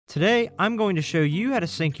Today, I'm going to show you how to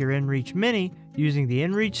sync your inReach Mini using the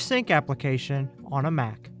inReach Sync application on a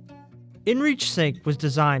Mac. inReach Sync was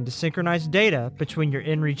designed to synchronize data between your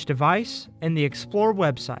inReach device and the Explore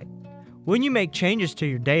website. When you make changes to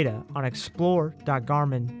your data on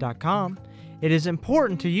explore.garmin.com, it is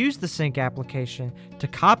important to use the Sync application to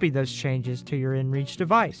copy those changes to your inReach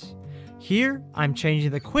device. Here, I'm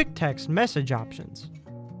changing the quick text message options.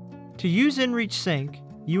 To use inReach Sync,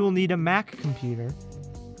 you will need a Mac computer,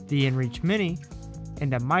 the inReach Mini,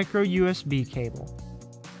 and a micro USB cable.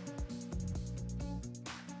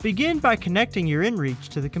 Begin by connecting your inReach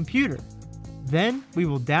to the computer. Then we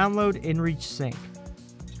will download inReach Sync.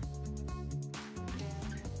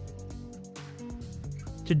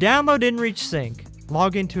 To download inReach Sync,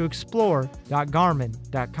 log into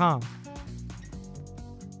explore.garmin.com.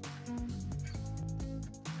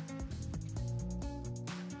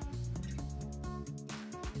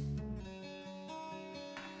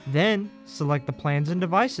 Then, select the Plans and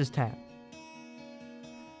Devices tab.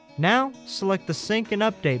 Now, select the Sync and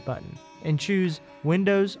Update button and choose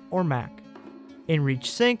Windows or Mac. inReach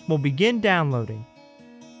Sync will begin downloading.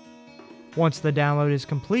 Once the download is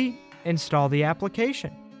complete, install the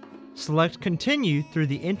application. Select Continue through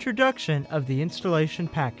the introduction of the installation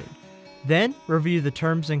package. Then, review the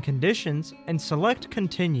terms and conditions and select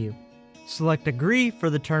Continue. Select Agree for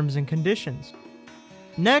the terms and conditions.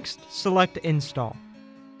 Next, select Install.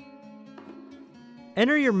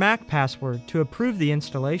 Enter your Mac password to approve the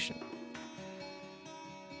installation.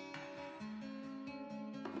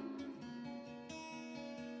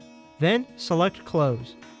 Then select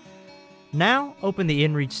Close. Now open the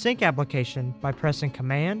inReach Sync application by pressing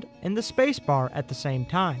Command and the spacebar at the same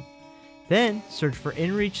time. Then search for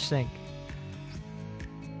inReach Sync.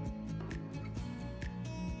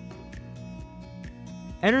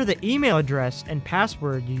 Enter the email address and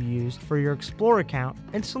password you used for your Explore account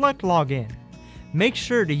and select Login. Make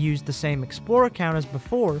sure to use the same Explore account as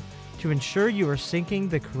before to ensure you are syncing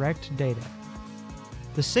the correct data.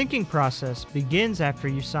 The syncing process begins after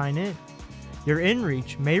you sign in. Your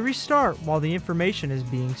inReach may restart while the information is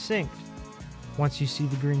being synced. Once you see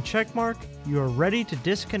the green check mark, you are ready to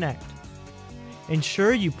disconnect.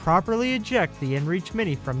 Ensure you properly eject the inReach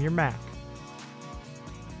Mini from your Mac.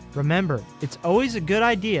 Remember, it's always a good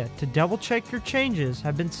idea to double check your changes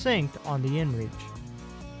have been synced on the inReach.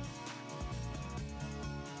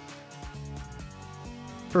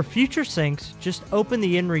 For future syncs, just open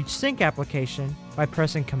the inReach Sync application by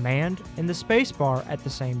pressing Command and the spacebar at the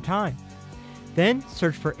same time. Then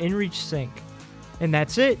search for inReach Sync. And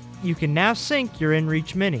that's it, you can now sync your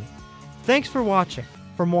inReach Mini. Thanks for watching.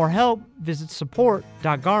 For more help, visit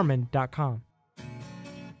support.garmin.com.